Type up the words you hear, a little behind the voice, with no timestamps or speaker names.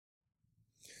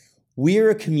We're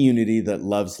a community that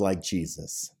loves like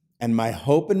Jesus, and my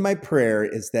hope and my prayer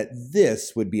is that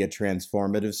this would be a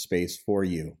transformative space for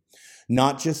you,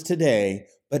 not just today,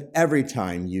 but every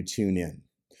time you tune in.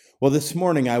 Well, this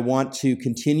morning I want to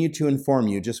continue to inform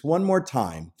you just one more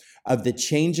time of the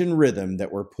change in rhythm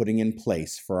that we're putting in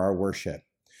place for our worship.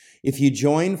 If you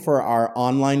join for our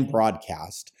online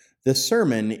broadcast, the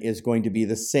sermon is going to be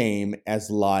the same as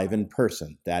live in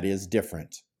person. That is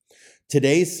different.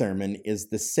 Today's sermon is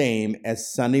the same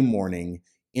as Sunday morning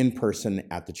in person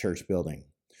at the church building.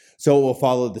 So it will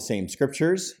follow the same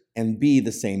scriptures and be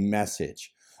the same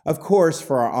message. Of course,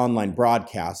 for our online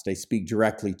broadcast, I speak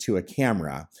directly to a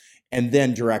camera and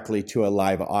then directly to a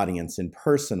live audience in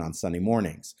person on Sunday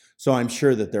mornings. So I'm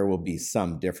sure that there will be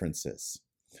some differences.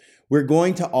 We're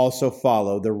going to also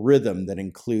follow the rhythm that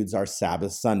includes our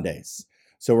Sabbath Sundays.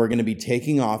 So we're going to be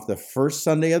taking off the first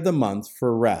Sunday of the month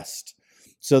for rest.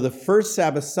 So the first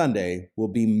Sabbath Sunday will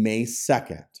be May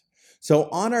 2nd. So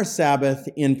on our Sabbath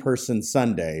in-person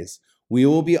Sundays, we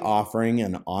will be offering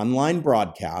an online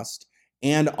broadcast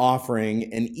and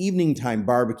offering an evening time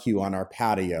barbecue on our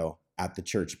patio at the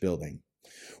church building.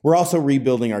 We're also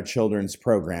rebuilding our children's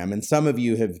program, and some of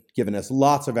you have given us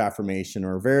lots of affirmation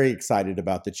or are very excited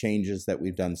about the changes that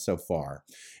we've done so far.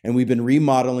 And we've been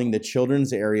remodeling the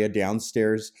children's area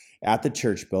downstairs at the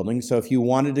church building. So if you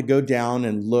wanted to go down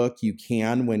and look, you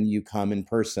can when you come in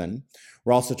person.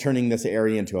 We're also turning this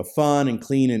area into a fun and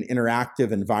clean and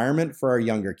interactive environment for our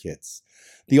younger kids.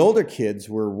 The older kids,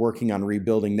 we're working on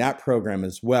rebuilding that program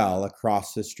as well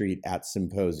across the street at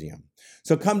Symposium.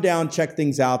 So come down, check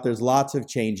things out. There's lots of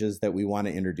changes that we want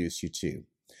to introduce you to.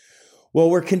 Well,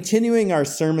 we're continuing our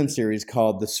sermon series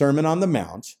called The Sermon on the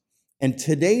Mount, and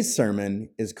today's sermon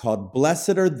is called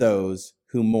Blessed Are Those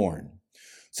Who Mourn.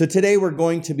 So today we're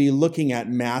going to be looking at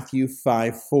Matthew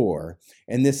 5:4,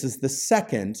 and this is the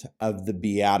second of the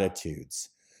Beatitudes.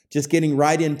 Just getting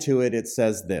right into it, it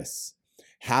says this: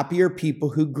 Happy are people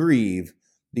who grieve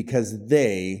because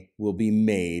they will be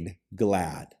made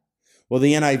glad. Well,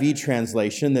 the NIV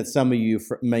translation that some of you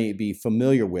may be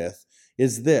familiar with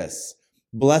is this: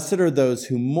 Blessed are those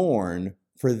who mourn,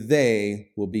 for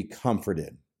they will be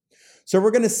comforted. So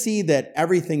we're going to see that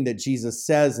everything that Jesus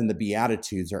says in the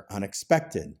Beatitudes are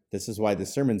unexpected. This is why the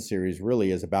sermon series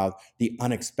really is about the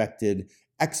unexpected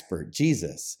expert,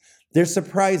 Jesus. They're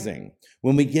surprising.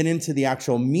 When we get into the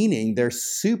actual meaning, they're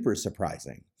super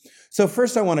surprising. So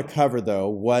first I want to cover, though,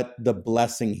 what the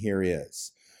blessing here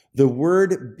is. The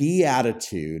word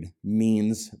beatitude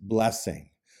means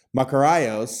blessing.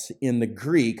 Makarios in the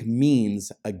Greek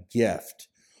means a gift,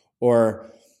 or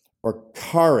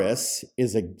charis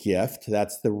is a gift.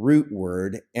 That's the root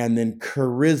word. And then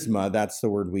charisma, that's the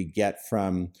word we get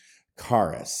from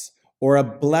charis, or a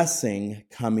blessing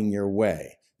coming your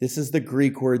way. This is the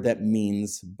Greek word that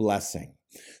means blessing.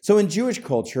 So in Jewish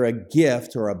culture, a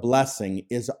gift or a blessing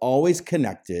is always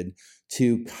connected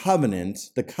to covenant,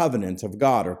 the covenant of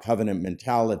God, or covenant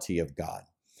mentality of God.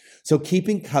 So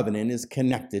keeping covenant is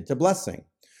connected to blessing.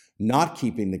 Not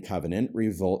keeping the covenant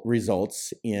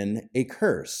results in a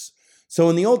curse. So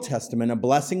in the Old Testament, a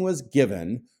blessing was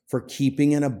given for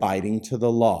keeping and abiding to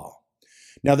the law.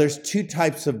 Now there's two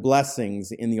types of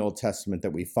blessings in the Old Testament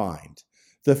that we find.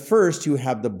 The first, you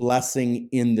have the blessing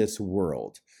in this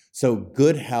world. So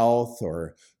good health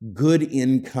or good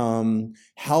income,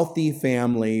 healthy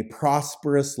family,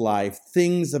 prosperous life,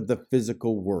 things of the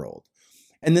physical world.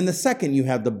 And then the second, you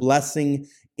have the blessing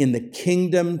in the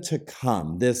kingdom to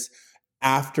come, this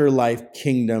afterlife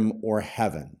kingdom or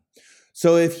heaven.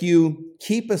 So if you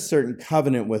keep a certain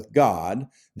covenant with God,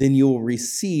 then you will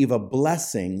receive a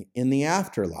blessing in the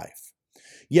afterlife.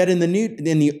 Yet in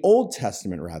the Old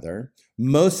Testament,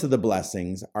 most of the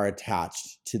blessings are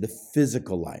attached to the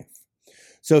physical life.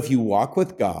 So if you walk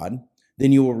with God,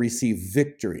 then you will receive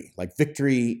victory, like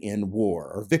victory in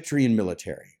war or victory in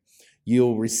military.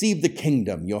 You'll receive the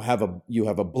kingdom. You have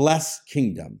a blessed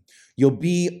kingdom. You'll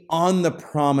be on the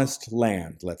promised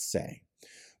land, let's say.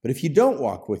 But if you don't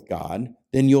walk with God,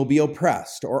 then you'll be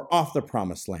oppressed or off the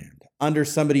promised land, under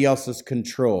somebody else's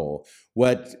control,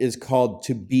 what is called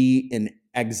to be in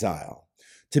exile,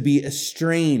 to be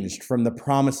estranged from the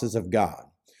promises of God.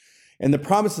 And the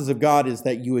promises of God is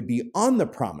that you would be on the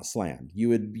promised land. You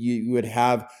would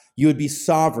be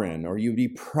sovereign, or you would be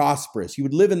prosperous. You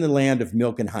would live in the land of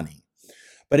milk and honey.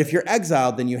 But if you're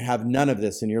exiled, then you have none of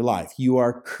this in your life. You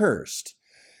are cursed.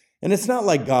 And it's not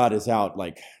like God is out,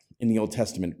 like in the Old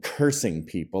Testament, cursing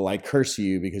people. I curse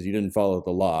you because you didn't follow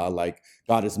the law. Like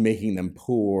God is making them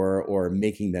poor or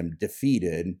making them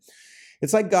defeated.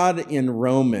 It's like God in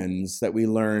Romans that we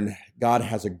learn God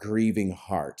has a grieving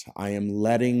heart. I am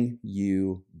letting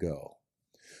you go.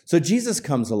 So Jesus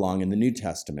comes along in the New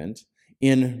Testament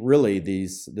in really the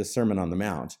Sermon on the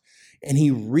Mount, and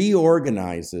he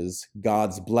reorganizes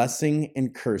God's blessing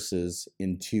and curses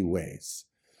in two ways.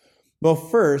 Well,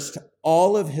 first,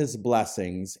 all of his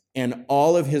blessings and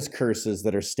all of his curses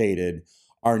that are stated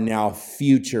are now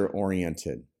future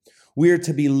oriented. We are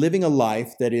to be living a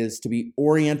life that is to be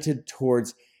oriented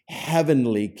towards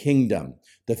heavenly kingdom,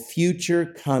 the future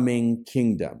coming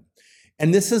kingdom.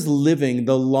 And this is living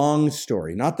the long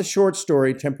story, not the short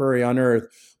story, temporary on earth,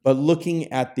 but looking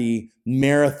at the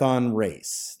marathon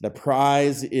race. The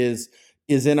prize is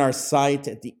in our sight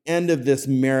at the end of this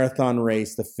marathon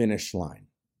race, the finish line.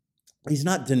 He's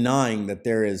not denying that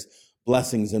there is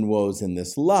blessings and woes in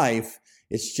this life.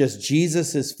 It's just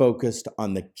Jesus is focused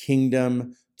on the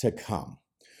kingdom to come.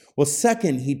 Well,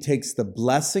 second, he takes the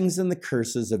blessings and the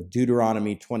curses of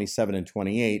Deuteronomy 27 and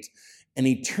 28, and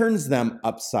he turns them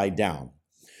upside down.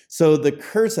 So the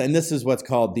curse, and this is what's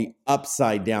called the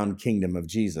upside down kingdom of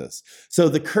Jesus. So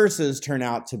the curses turn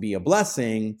out to be a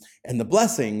blessing, and the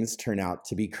blessings turn out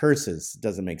to be curses.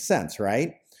 Doesn't make sense,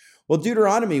 right? Well,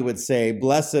 Deuteronomy would say,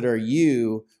 blessed are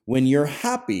you when you're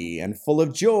happy and full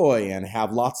of joy and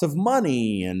have lots of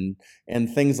money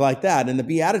and things like that. And the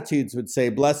Beatitudes would say,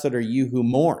 blessed are you who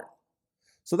mourn.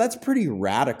 So that's pretty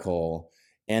radical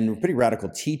and pretty radical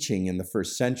teaching in the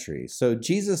first century. So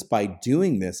Jesus, by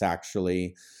doing this,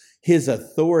 actually, his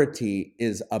authority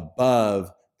is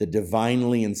above the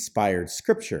divinely inspired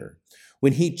scripture.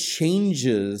 When he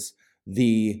changes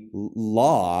the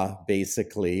law,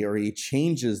 basically, or he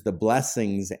changes the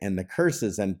blessings and the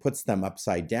curses and puts them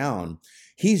upside down,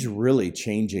 he's really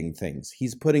changing things.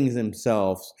 He's putting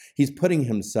himself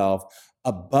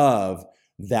above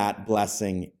that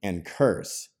blessing and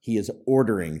curse. He is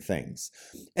ordering things.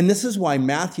 And this is why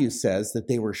Matthew says that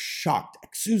they were shocked.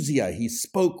 Exousia, he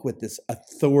spoke with this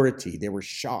authority. They were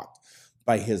shocked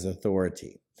by his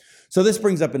authority. So this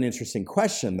brings up an interesting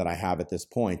question that I have at this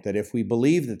point, that if we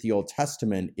believe that the Old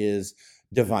Testament is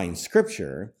divine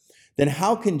scripture, then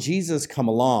how can Jesus come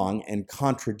along and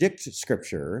contradict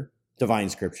scripture, divine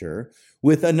scripture,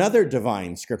 with another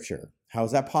divine scripture? How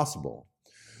is that possible?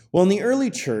 Well, in the early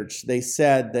church, they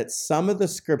said that some of the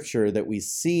scripture that we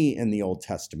see in the Old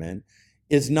Testament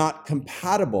is not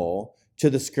compatible to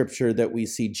the scripture that we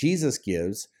see Jesus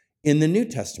gives in the New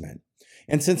Testament.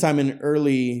 And since I'm an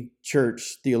early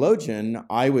church theologian,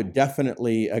 I would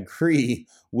definitely agree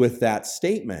with that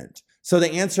statement. So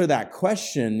the answer to that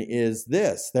question is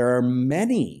this: there are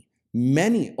many,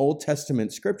 many Old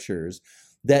Testament scriptures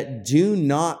that do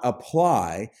not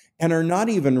apply and are not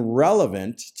even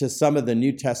relevant to some of the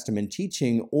New Testament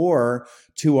teaching or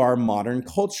to our modern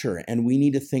culture. And we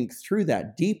need to think through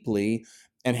that deeply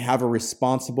and have a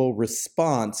responsible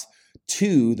response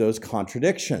to those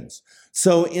contradictions.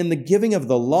 So in the giving of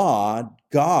the law,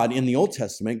 God, in the Old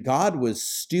Testament, God was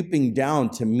stooping down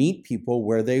to meet people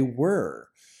where they were.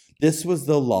 This was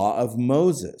the law of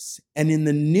Moses. And in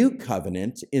the New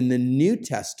Covenant, in the New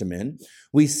Testament,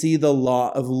 we see the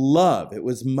law of love. It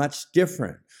was much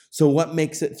different. So what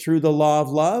makes it through the law of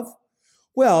love?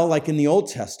 Well, like in the Old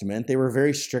Testament, they were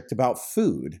very strict about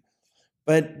food.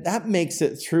 But that makes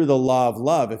it through the law of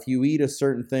love. If you eat a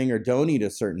certain thing or don't eat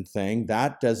a certain thing,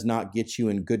 that does not get you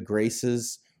in good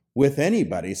graces with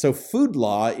anybody. So food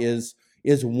law is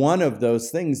one of those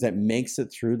things that makes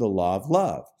it through the law of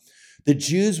love. The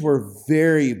Jews were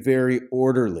very, very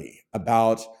orderly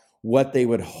about what they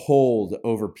would hold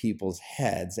over people's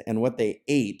heads, and what they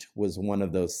ate was one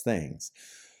of those things.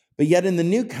 But yet in the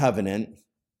New Covenant,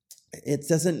 it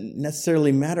doesn't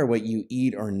necessarily matter what you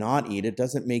eat or not eat. It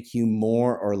doesn't make you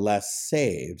more or less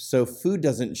saved. So food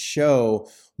doesn't show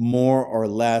more or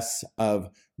less of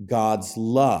God's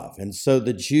love. And so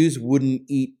the Jews wouldn't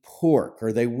eat pork,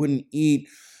 or they wouldn't eat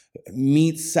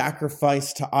meat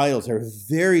sacrificed to idols. They're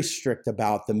very strict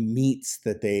about the meats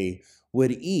that they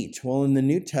would eat. Well, in the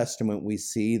New Testament, we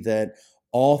see that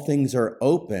all things are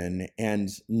open and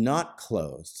not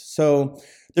closed. So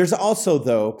there's also,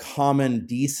 though, common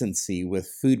decency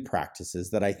with food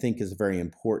practices that I think is very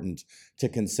important to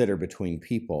consider between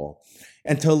people.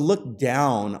 And to look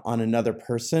down on another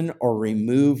person or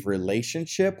remove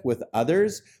relationship with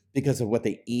others because of what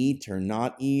they eat or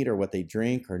not eat, or what they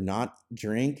drink or not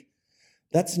drink,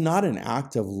 that's not an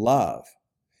act of love.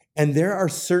 And there are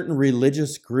certain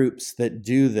religious groups that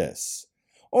do this.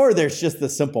 Or there's just the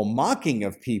simple mocking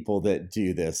of people that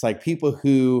do this, like people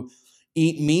who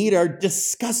eat meat are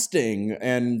disgusting.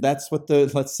 And that's what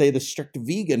let's say the strict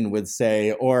vegan would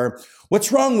say. Or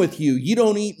what's wrong with you? You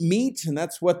don't eat meat. And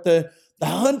that's what the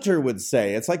hunter would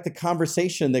say. It's like the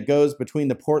conversation that goes between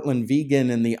the Portland vegan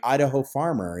and the Idaho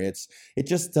farmer. It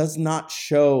just does not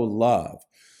show love.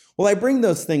 Well, I bring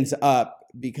those things up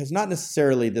because not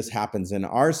necessarily this happens in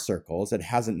our circles. It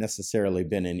hasn't necessarily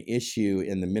been an issue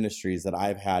in the ministries that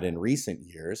I've had in recent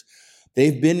years.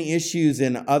 They've been issues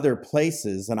in other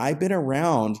places, and I've been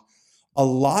around a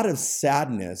lot of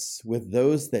sadness with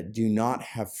those that do not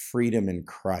have freedom in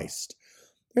Christ.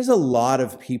 There's a lot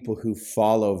of people who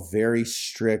follow very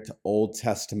strict Old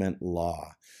Testament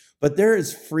law, but there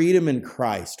is freedom in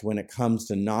Christ when it comes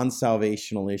to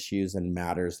non-salvational issues and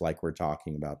matters like we're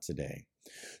talking about today.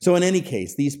 So in any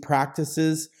case, these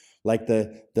practices, like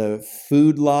the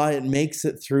food law, it makes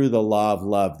it through the law of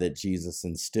love that Jesus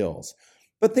instills.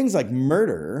 But things like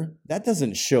murder, that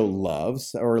doesn't show love,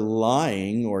 or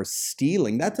lying or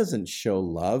stealing, that doesn't show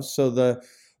love. So the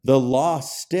law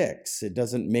sticks. It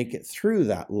doesn't make it through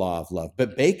that law of love.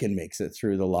 But bacon makes it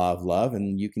through the law of love,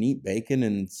 and you can eat bacon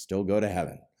and still go to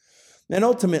heaven. And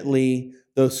ultimately,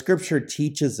 though Scripture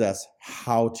teaches us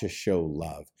how to show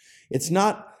love, it's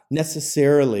not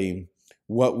necessarily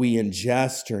what we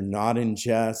ingest or not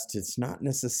ingest. It's not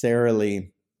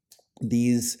necessarily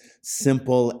these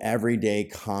simple, everyday,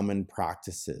 common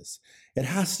practices. It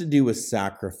has to do with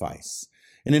sacrifice.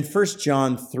 And in 1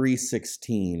 John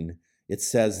 3:16, it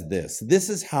says this: "This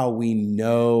is how we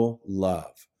know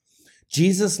love.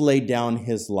 Jesus laid down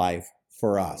his life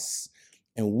for us,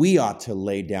 and we ought to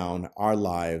lay down our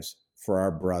lives for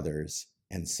our brothers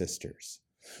and sisters."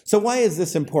 So why is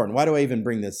this important? Why do I even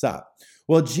bring this up?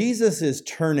 Well, Jesus is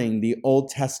turning the Old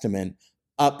Testament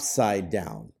upside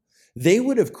down. They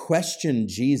would have questioned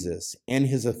Jesus and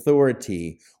his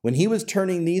authority when he was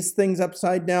turning these things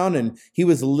upside down, and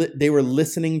they were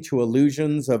listening to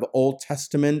allusions of Old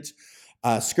Testament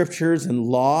scriptures and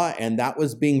law, and that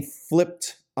was being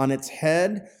flipped on its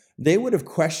head. They would have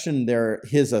questioned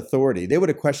his authority. They would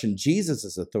have questioned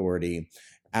Jesus's authority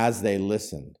as they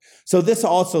listened. So this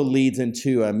also leads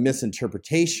into a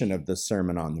misinterpretation of the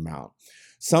Sermon on the Mount.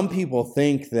 Some people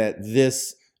think that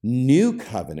this new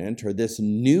covenant or this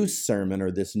new sermon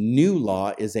or this new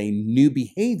law is a new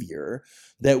behavior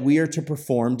that we are to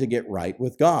perform to get right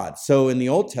with God. So in the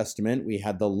Old Testament, we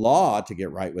had the law to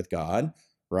get right with God,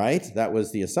 right? That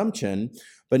was the assumption.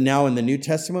 But now in the New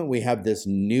Testament, we have this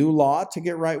new law to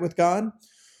get right with God.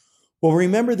 Well,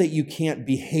 remember that you can't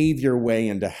behave your way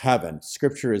into heaven.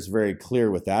 Scripture is very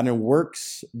clear with that, and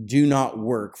works do not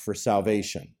work for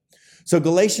salvation. So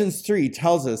Galatians 3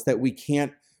 tells us that we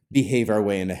can't behave our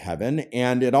way into heaven.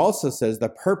 And it also says the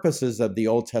purposes of the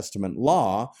Old Testament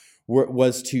law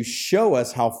was to show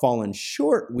us how fallen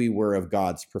short we were of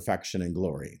God's perfection and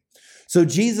glory. So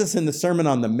Jesus in the Sermon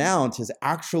on the Mount is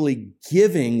actually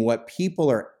giving what people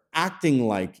are acting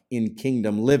like in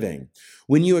kingdom living.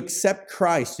 When you accept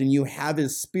Christ and you have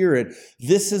his Spirit,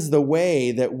 this is the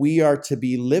way that we are to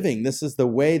be living. This is the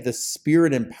way the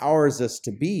Spirit empowers us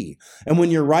to be. And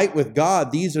when you're right with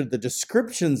God, these are the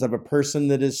descriptions of a person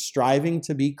that is striving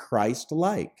to be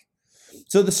Christ-like.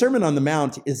 So the Sermon on the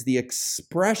Mount is the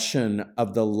expression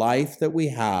of the life that we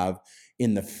have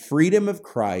in the freedom of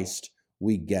Christ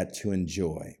we get to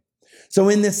enjoy. So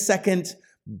in this second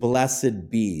blessed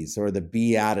bees, or the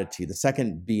beatitude, the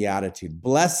second beatitude,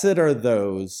 blessed are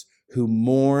those who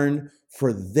mourn,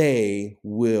 for they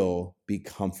will be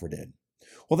comforted.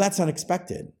 Well, that's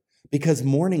unexpected, because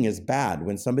mourning is bad.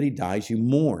 When somebody dies, you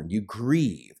mourn, you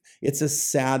grieve. It's a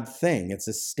sad thing. It's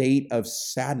a state of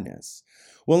sadness.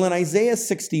 Well, in Isaiah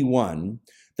 61,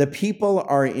 the people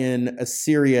are in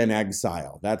Assyria in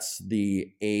exile. That's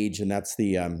the age, and that's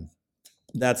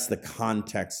the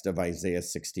context of Isaiah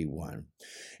 61.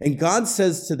 And God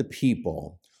says to the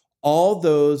people, all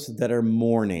those that are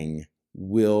mourning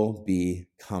will be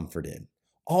comforted.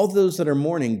 All those that are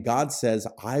mourning, God says,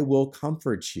 I will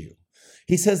comfort you.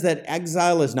 He says that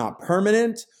exile is not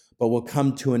permanent, but will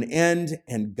come to an end,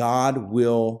 and God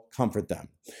will comfort them.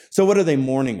 So what are they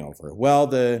mourning over? Well,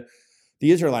 the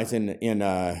Israelites in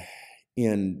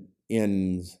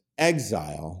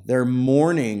exile, they're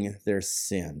mourning their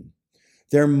sin.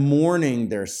 They're mourning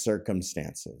their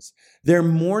circumstances. They're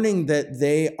mourning that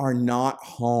they are not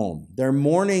home. They're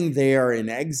mourning they are in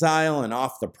exile and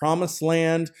off the promised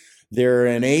land. They're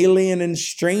an alien and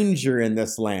stranger in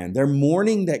this land. They're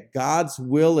mourning that God's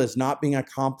will is not being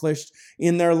accomplished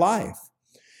in their life.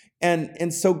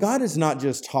 And so God is not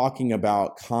just talking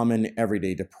about common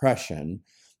everyday depression.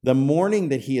 The mourning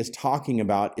that he is talking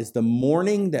about is the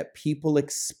mourning that people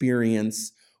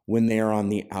experience when they are on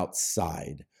the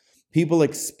outside. People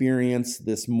experience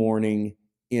this mourning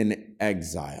in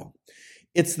exile.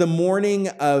 It's the mourning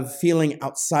of feeling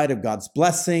outside of God's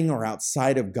blessing or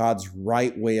outside of God's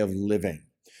right way of living.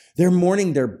 They're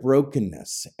mourning their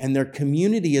brokenness, and their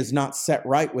community is not set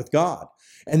right with God.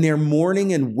 And they're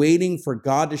mourning and waiting for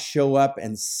God to show up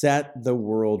and set the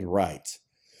world right.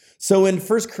 So in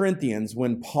 1 Corinthians,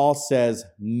 when Paul says,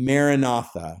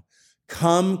 Maranatha,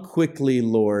 come quickly,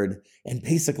 Lord, and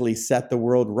basically set the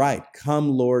world right. Come,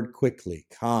 Lord, quickly,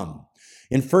 come.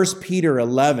 In 1 Peter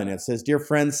 11, it says, dear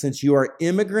friends, since you are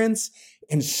immigrants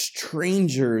and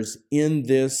strangers in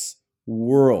this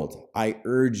world, I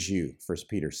urge you, 1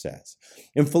 Peter says.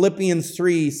 In Philippians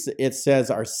 3, it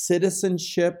says, our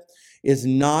citizenship is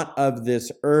not of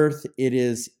this earth, it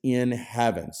is in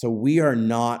heaven. So we are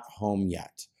not home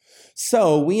yet.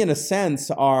 So we, in a sense,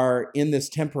 are in this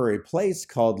temporary place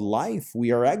called life.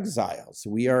 We are exiles.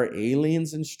 We are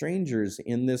aliens and strangers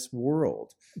in this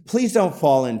world. Please don't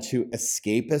fall into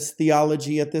escapist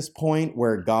theology at this point,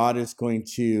 where God is going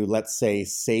to, let's say,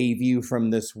 save you from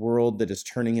this world that is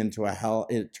turning into hell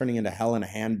in a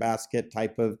handbasket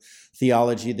type of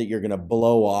theology, that you're going to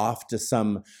blow off to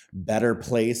some better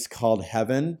place called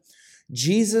heaven.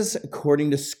 Jesus,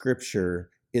 according to Scripture,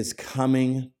 is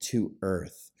coming to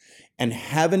earth. And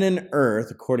heaven and earth,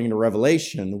 according to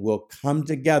Revelation, will come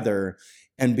together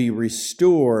and be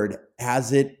restored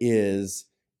as it is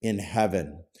in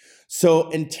heaven. So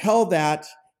until that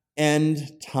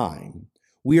end time,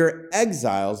 we are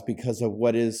exiles because of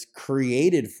what is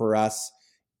created for us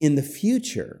in the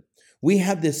future. We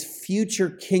have this future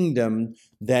kingdom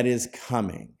that is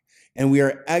coming, and we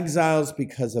are exiles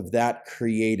because of that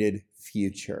created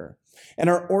future.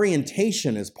 And our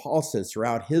orientation, as Paul says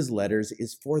throughout his letters,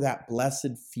 is for that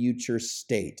blessed future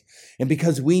state. And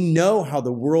because we know how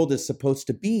the world is supposed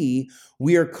to be,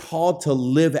 we are called to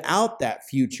live out that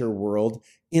future world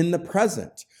in the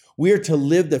present. We are to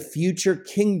live the future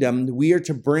kingdom. We are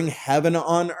to bring heaven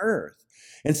on earth.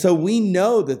 And so we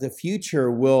know that the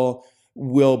future will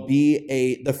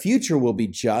be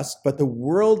just, but the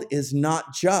world is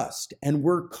not just, and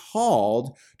we're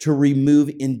called to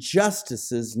remove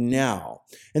injustices now.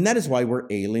 And that is why we're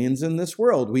aliens in this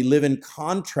world. We live in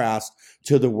contrast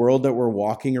to the world that we're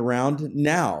walking around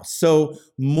now. So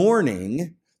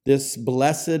mourning, this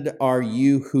blessed are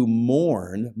you who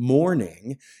mourn,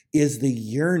 mourning is the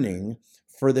yearning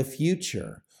for the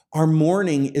future. Our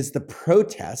mourning is the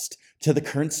protest to the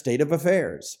current state of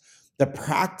affairs. The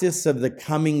practice of the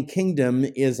coming kingdom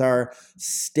is our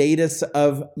status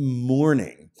of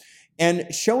mourning.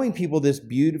 And showing people this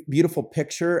beautiful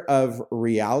picture of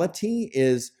reality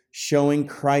is showing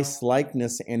Christ's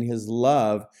likeness and his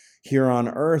love here on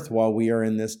earth while we are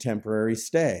in this temporary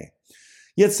stay.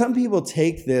 Yet some people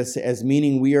take this as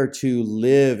meaning we are to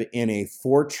live in a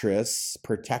fortress,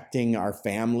 protecting our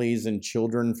families and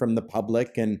children from the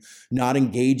public and not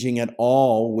engaging at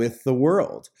all with the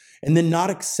world. And then not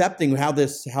accepting how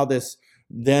this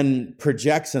then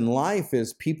projects in life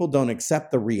is people don't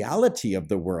accept the reality of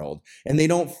the world, and they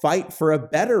don't fight for a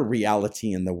better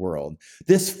reality in the world.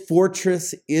 This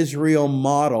fortress Israel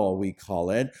model, we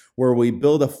call it, where we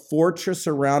build a fortress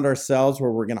around ourselves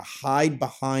where we're going to hide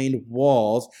behind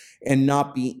walls and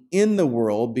not be in the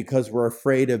world because we're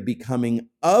afraid of becoming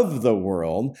of the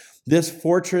world. This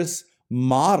fortress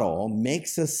model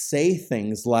makes us say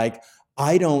things like,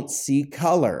 I don't see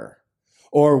color.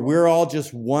 Or we're all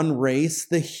just one race,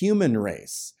 the human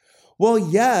race. Well,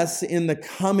 yes, in the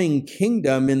coming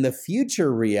kingdom, in the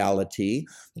future reality,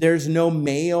 there's no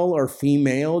male or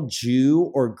female,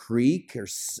 Jew or Greek, or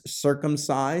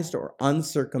circumcised or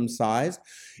uncircumcised.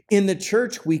 In the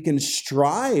church, we can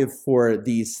strive for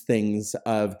these things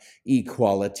of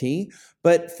equality.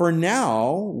 But for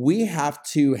now, we have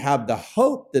to have the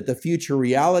hope that the future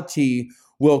reality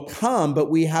will come, but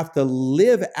we have to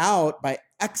live out by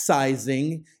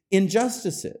excising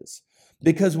injustices.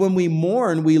 Because when we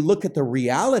mourn, we look at the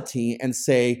reality and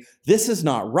say, this is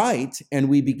not right, and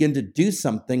we begin to do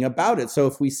something about it. So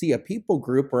if we see a people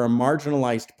group or a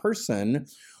marginalized person,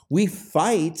 we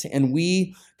fight and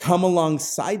we come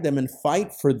alongside them and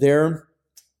fight for their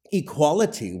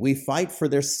equality. We fight for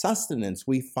their sustenance.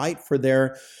 We fight for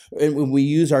and we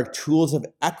use our tools of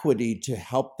equity to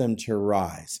help them to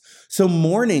rise. So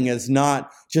mourning is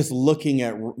not just looking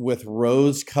at with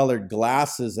rose-colored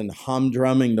glasses and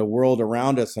humdrumming the world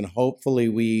around us, and hopefully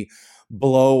we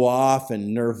blow off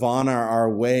and nirvana our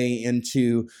way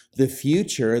into the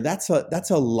future. That's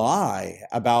a lie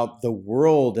about the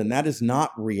world, and that is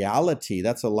not reality.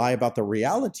 That's a lie about the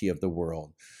reality of the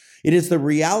world. It is the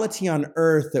reality on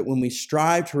earth that when we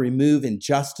strive to remove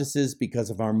injustices because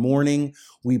of our mourning,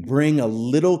 we bring a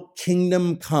little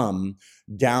kingdom come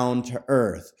down to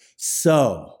earth.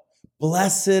 So,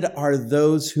 blessed are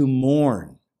those who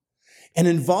mourn and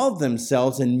involve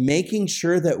themselves in making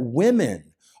sure that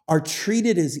women are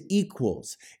treated as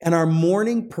equals, and our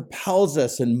mourning propels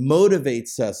us and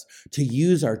motivates us to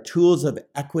use our tools of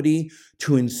equity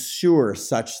to ensure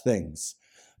such things.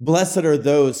 Blessed are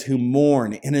those who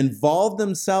mourn and involve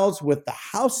themselves with the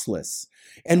houseless,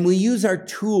 and we use our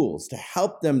tools to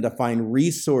help them to find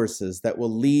resources that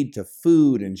will lead to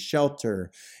food and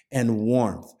shelter and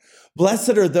warmth.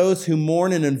 Blessed are those who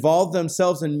mourn and involve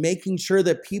themselves in making sure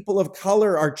that people of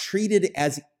color are treated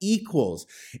as equals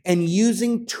and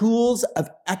using tools of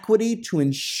equity to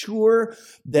ensure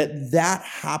that that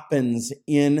happens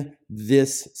in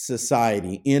this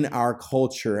society, in our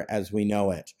culture as we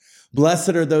know it. Blessed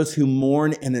are those who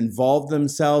mourn and involve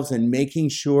themselves in making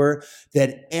sure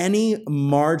that any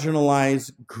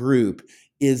marginalized group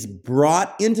is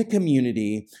brought into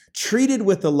community, treated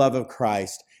with the love of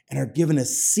Christ, and are given a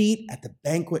seat at the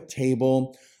banquet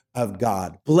table of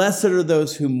God. Blessed are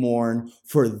those who mourn,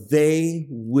 for they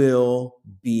will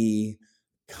be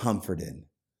comforted.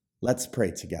 Let's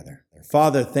pray together.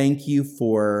 Father, thank you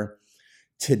for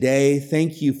today.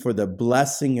 Thank you for the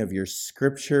blessing of your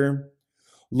scripture.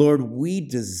 Lord, we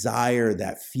desire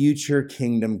that future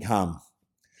kingdom come.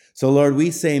 So, Lord, we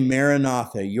say,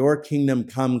 Maranatha, your kingdom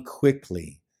come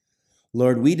quickly.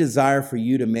 Lord, we desire for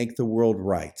you to make the world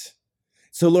right.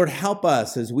 So, Lord, help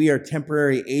us as we are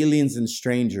temporary aliens and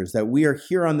strangers, that we are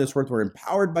here on this earth. We're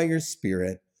empowered by your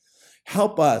Spirit.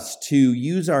 Help us to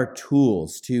use our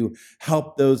tools to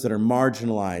help those that are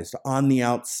marginalized on the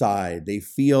outside. They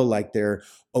feel like they're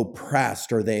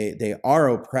oppressed or they are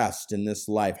oppressed in this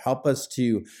life. Help us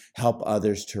to help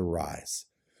others to rise.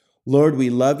 Lord, we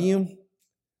love you.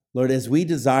 Lord, as we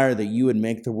desire that you would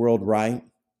make the world right,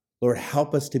 Lord,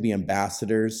 help us to be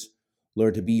ambassadors.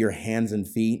 Lord, to be your hands and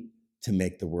feet to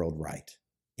make the world right.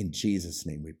 In Jesus'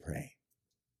 name we pray.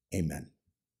 Amen.